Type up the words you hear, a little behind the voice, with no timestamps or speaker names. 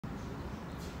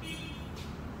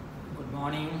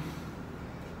morning.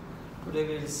 Today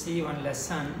we will see one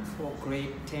lesson for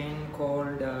grade 10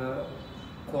 called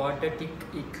quadratic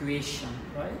equation,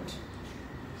 right?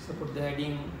 So put the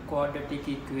heading quadratic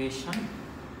equation.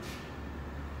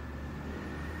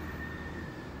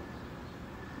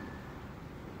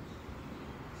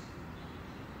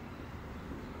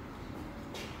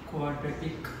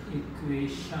 Quadratic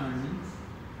equation.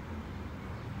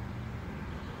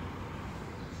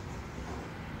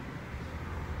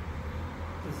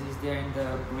 This is there in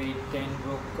the grade 10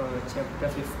 book, chapter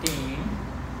 15,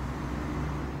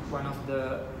 one of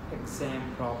the exam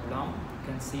problem.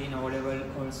 You can see in O level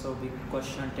also big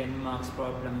question 10 marks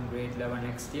problem in grade 11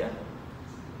 next year.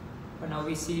 But now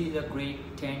we see the grade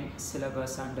 10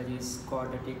 syllabus under this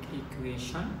quadratic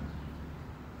equation.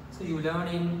 So you learn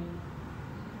in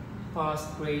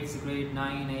past grades, grade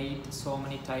 9, 8, so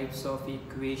many types of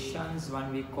equations.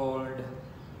 One we called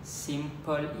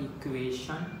simple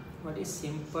equation. What is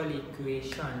simple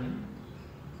equation?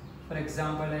 For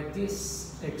example, like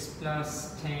this, x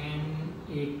plus 10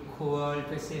 equal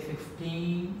to say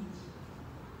 15,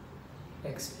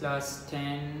 x plus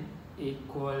 10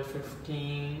 equal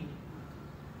 15,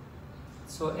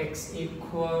 so x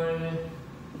equal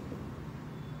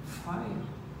 5.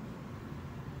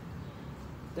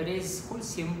 That is called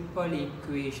simple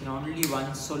equation, only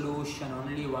one solution,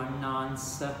 only one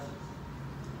answer.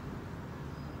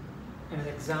 An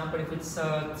example, if it's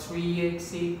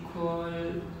 3x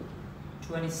equal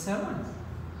 27,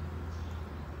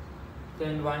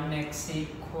 then 1x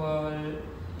equal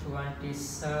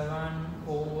 27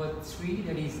 over 3,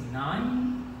 that is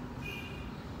 9.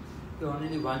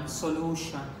 Only one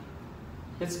solution.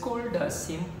 That's called a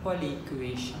simple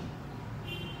equation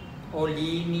or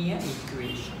linear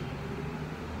equation.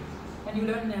 And you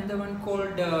learn another one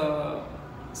called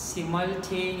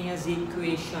simultaneous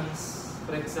equations.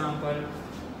 For example,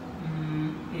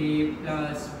 a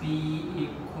plus b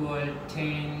equal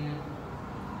 10,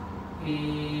 a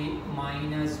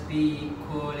minus b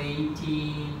equal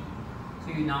 18.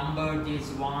 So you number this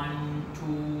 1,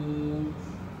 2,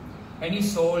 and you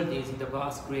solve this in the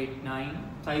past grade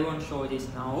 9. So I won't show this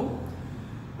now.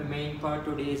 The main part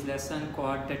today's lesson,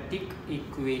 quadratic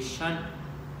equation.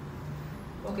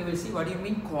 Okay, we'll see what do you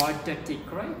mean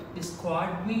quadratic, right? This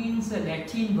quad means a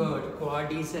Latin word.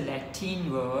 Quad is a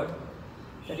Latin word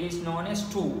that is known as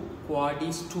 2. Quad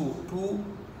is 2. 2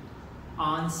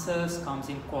 answers comes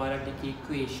in quadratic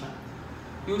equation.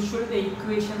 Usually the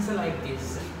equations are like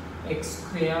this. X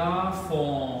square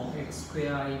form. X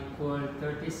square equal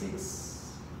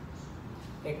 36.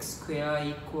 X square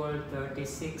equal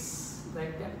 36,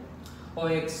 like that.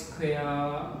 Or x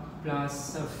square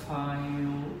plus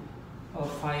 5 or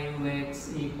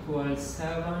 5x equals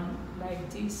 7, like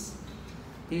this.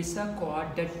 These are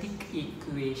quadratic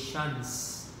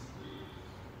equations.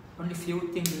 Only few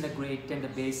things in the grade 10, the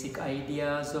basic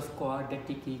ideas of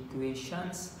quadratic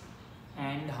equations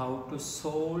and how to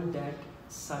solve that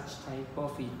such type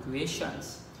of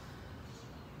equations.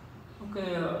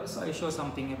 Okay, so I show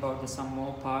something about some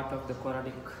more part of the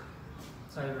quadratic.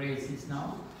 So I'll raise this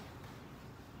now.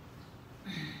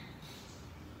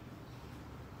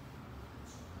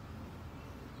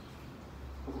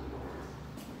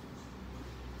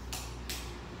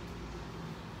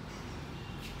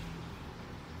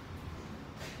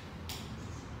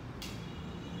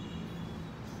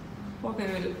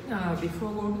 Okay, well,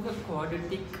 before going to the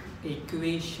quadratic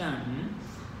equation,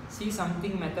 see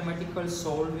something mathematical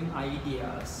solving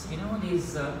ideas. You know,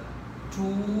 this 2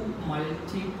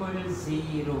 multiple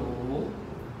 0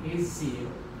 is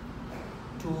 0.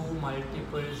 2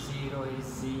 multiple 0 is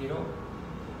 0.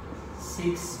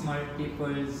 6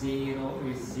 multiple 0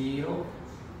 is 0.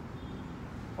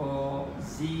 Or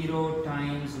 0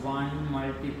 times 1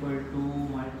 multiple 2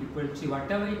 multiple 3,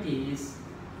 whatever it is,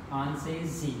 answer is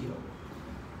 0.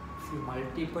 If you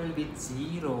multiple with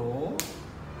 0,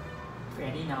 if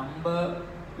any number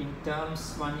in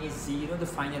terms 1 is 0, the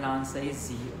final answer is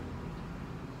 0.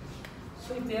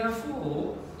 So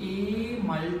therefore, a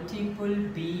multiple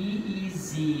b is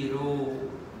 0.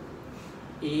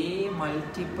 A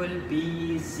multiple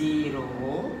b is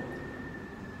 0.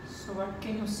 So what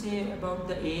can you say about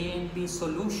the a and b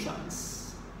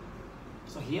solutions?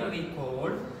 So here we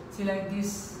call, see like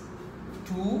this,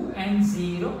 2 and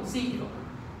 0, 0.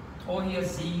 Or here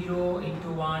 0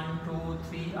 into 1, 2,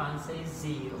 3, answer is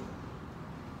 0.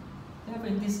 Therefore,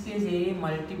 in this case, a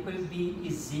multiple b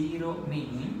is 0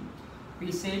 meaning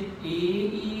we said a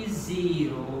is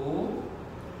 0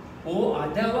 or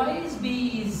otherwise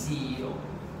b is 0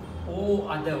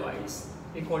 or otherwise.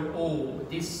 We call O,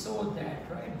 this or that,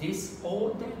 right? This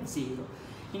or that 0.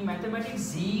 In mathematics,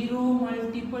 0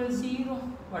 multiple 0.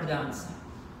 What is the answer?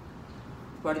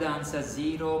 What is the answer?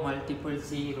 0 multiple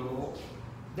 0.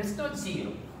 That's not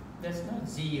 0. That's not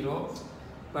 0.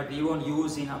 But we won't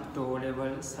use in up to O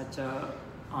level such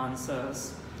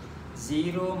answers.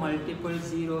 0 multiple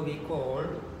 0 we call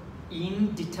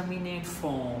indeterminate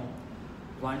form.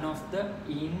 One of the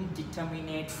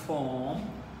indeterminate form,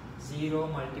 0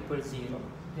 multiple 0.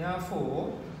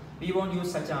 Therefore, we won't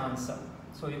use such an answer.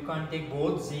 So you can't take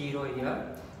both 0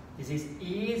 here. This is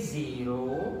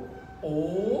A0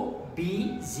 or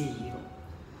B0.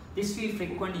 This we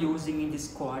frequently using in this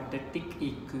quadratic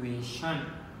equation.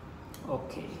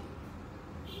 Okay.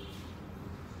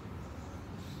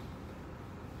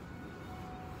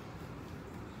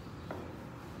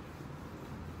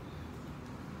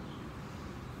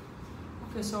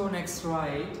 Okay, so next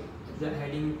write the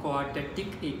heading quadratic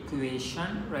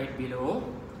equation right below.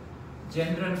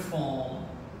 General form.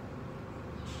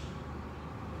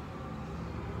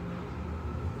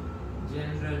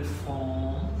 General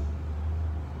form.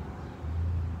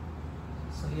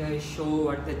 So here I show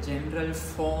what the general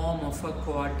form of a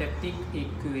quadratic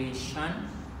equation.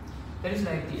 That is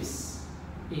like this: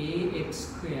 ax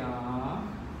square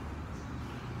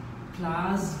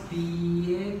plus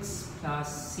bx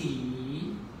plus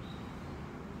c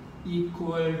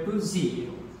equal to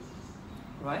 0.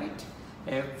 Right?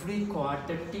 Every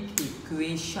quadratic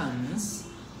equations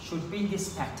should be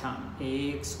this pattern: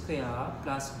 ax square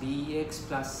plus bx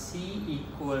plus c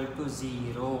equal to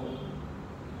 0.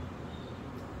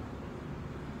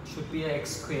 Should be a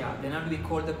x square. Then we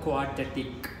call the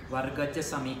quadratic vargaja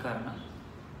samikarana.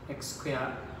 X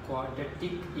square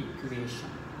quadratic equation.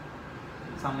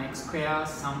 Some x square,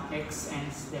 some x,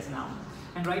 and there's now.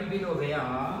 And right below where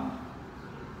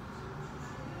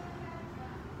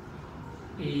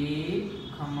a,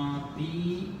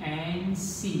 b and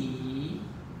c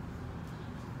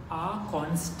are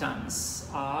constants.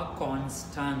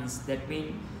 That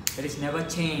means there is never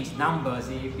change. Numbers,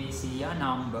 a, b, c are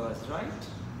numbers, right?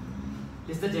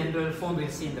 This is the general form. We'll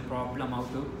see in the problem how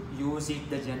to use it,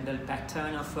 the general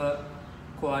pattern of a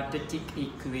quadratic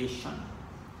equation.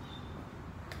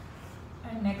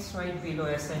 And next right below,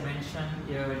 as I mentioned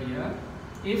earlier,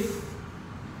 if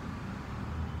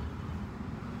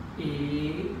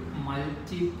a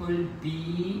multiple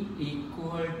b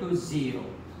equal to 0,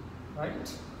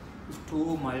 right? If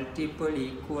 2 multiple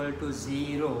equal to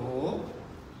 0,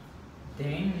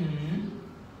 then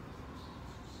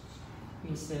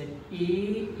we said a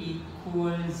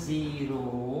equals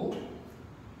 0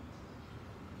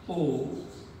 or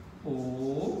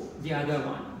the other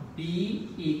one, b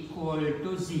equal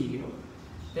to 0.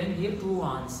 Then here two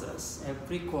answers.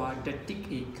 Every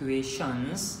quadratic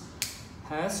equations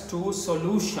has two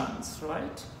solutions,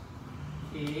 right?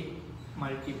 A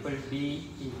multiple b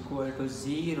equal to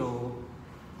 0,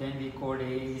 then we call a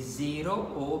is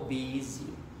 0 or b is 0.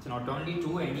 So not only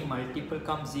two, any multiple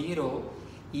comes 0,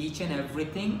 each and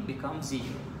everything becomes 0,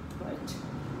 right?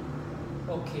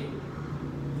 Okay.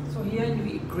 So here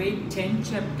in grade 10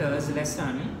 chapters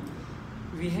lesson,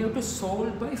 we have to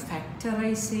solve by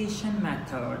factorization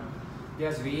method.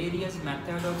 There's various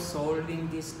methods of solving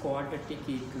this quadratic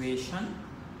equation.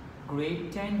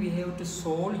 Grade 10 we have to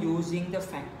solve using the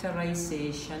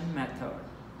factorization method.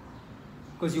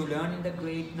 Because you learn in the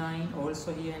grade 9,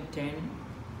 also here in 10,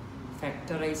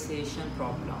 factorization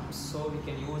problems. So we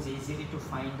can use easily to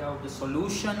find out the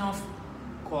solution of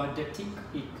quadratic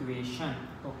equation.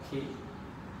 Okay.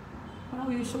 Now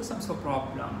we show some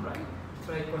problem, right?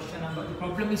 Try question number. The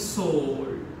problem is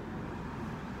solved.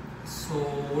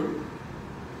 Solved.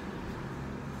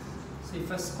 So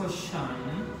first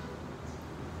question,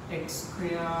 x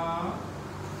square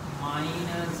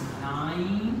minus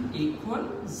 9 equal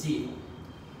 0.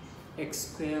 X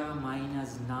square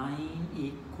minus 9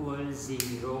 equals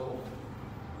 0.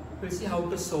 We'll see how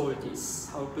to solve this.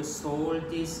 How to solve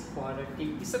this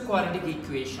quadratic. This is a quadratic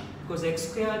equation. Because x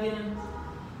square then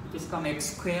it is come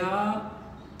x square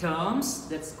terms.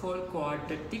 That's called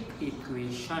quadratic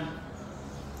equation.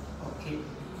 Okay.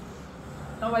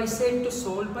 Now I said to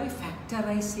solve by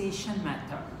factorization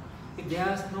method. If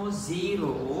there is no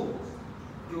 0,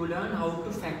 you learn how to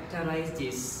factorize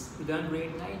this. You learn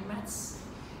grade 9 maths.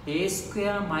 A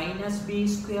square minus b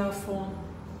square form.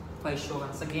 If I show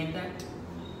once again that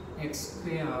x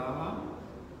square,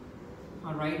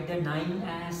 I write the 9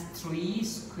 as 3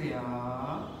 square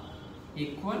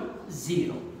equal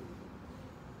 0.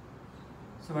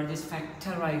 So what is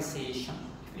factorization?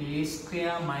 A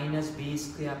square minus b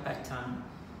square pattern.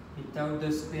 Without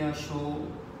the square, show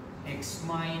x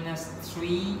minus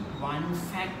 3 one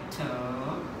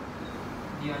factor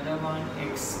the other one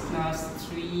x plus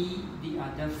 3, the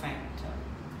other factor,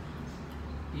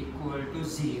 equal to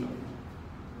 0.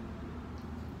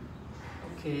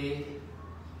 Okay,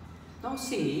 now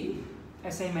see,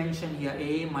 as I mentioned here,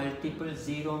 a multiple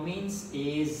 0 means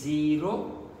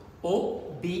a0 or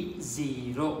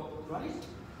b0, right?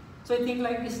 So I think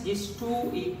like this, these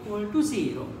two equal to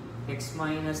 0. X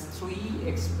minus 3,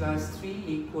 x plus 3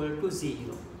 equal to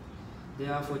 0.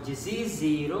 Therefore, this is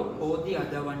 0 or the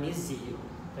other one is 0.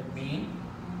 That means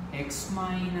x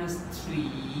minus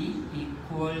 3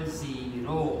 equals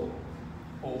 0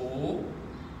 or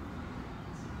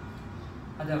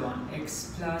other one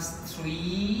x plus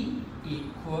 3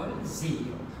 equals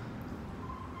 0.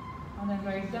 And then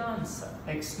write the answer.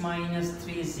 X minus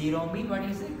 3 is 0 means what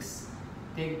is x?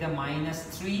 Take the minus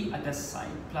 3 other side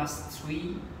plus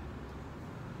 3.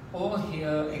 Or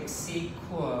here x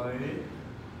equal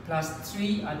plus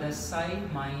 3 other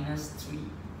side minus 3.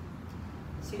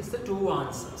 See, it's the two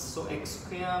answers. So x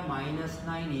square minus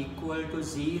 9 equal to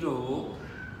 0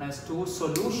 has two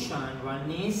solutions.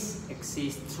 One is x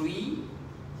is 3,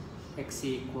 x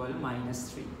equal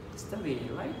minus 3. It's the way,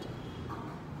 right?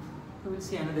 We will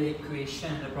see another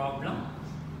equation in the problem.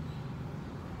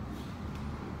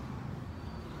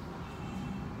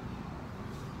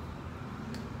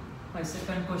 My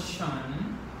second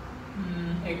question,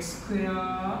 x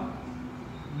square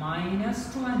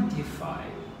minus 25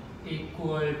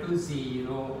 equal to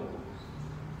 0.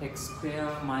 X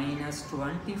square minus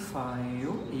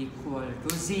 25 equal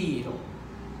to 0.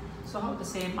 So how the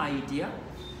same idea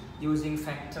using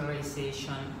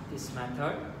factorization, this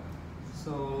method.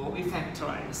 So we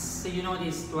factorize. So you know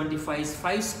this 25 is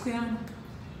 5 square.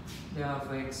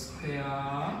 Therefore x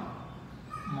square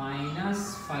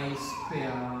minus 5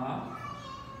 square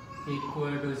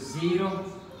equal to 0.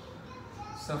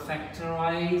 So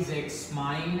factorize x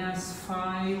minus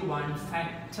 5, one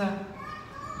factor,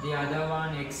 the other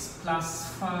one x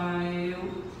plus 5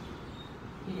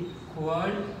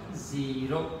 equal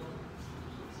 0.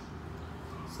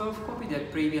 So copy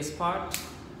that previous part,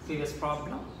 previous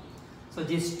problem. So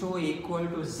these two equal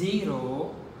to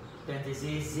 0, then this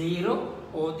is 0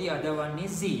 or the other one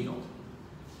is 0.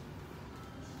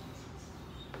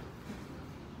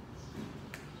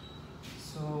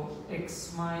 So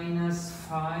x minus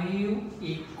 5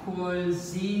 equals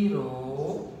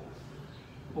 0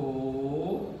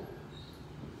 or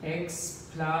x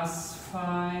plus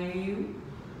 5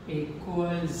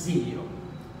 equals 0.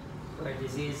 Right,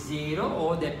 this is 0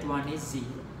 or that one is 0.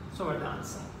 So what the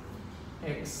answer?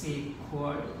 X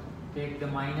equal, take the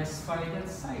minus 5 that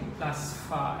side, plus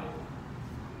 5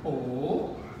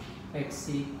 or x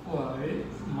equal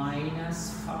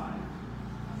minus 5.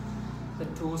 The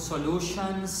two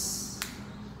solutions,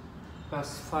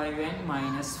 plus 5 and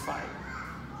minus 5.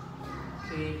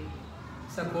 Okay,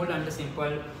 so called under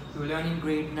simple. You learn in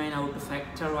grade 9 how to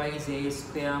factorize a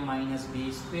square minus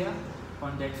b square.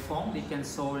 On that form, we can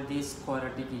solve these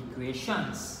quadratic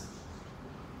equations.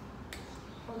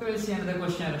 Okay, we'll see another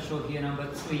question I'll show here, number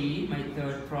 3, my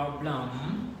third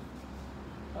problem.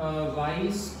 Y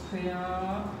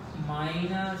square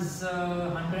minus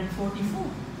 144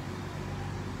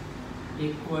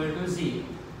 equal to 0.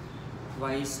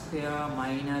 Y square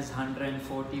minus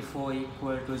 144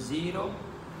 equal to 0.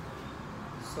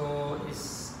 So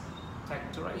it's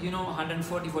factorize. You know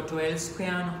 144 12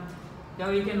 square. Now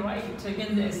we can write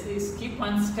again this. Skip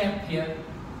one step here.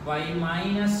 Y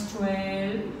minus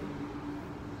 12,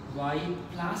 y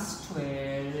plus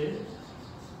 12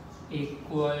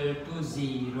 equal to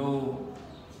 0.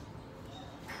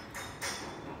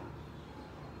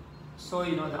 So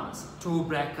you know the answer. 2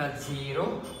 bracket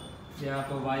 0.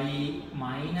 Therefore y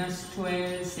minus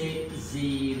 12 say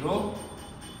 0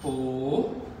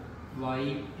 or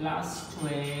y plus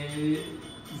 12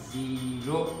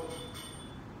 0.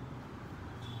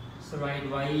 So write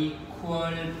y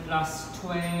equal plus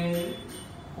 12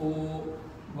 or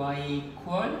y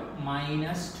equal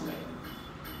minus 12.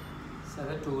 So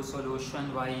the two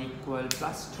solutions, y equal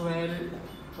plus 12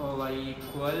 or y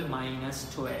equal minus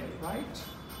 12, right?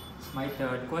 It's my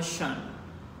third question.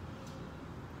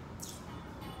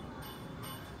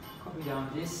 Copy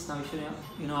down this. Now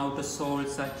you know how to solve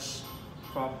such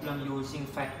problem using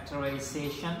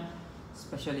factorization.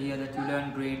 Especially here that you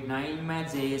learn grade 9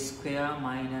 maths, a square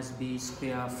minus b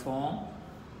square form,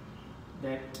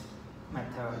 that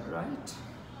method, right?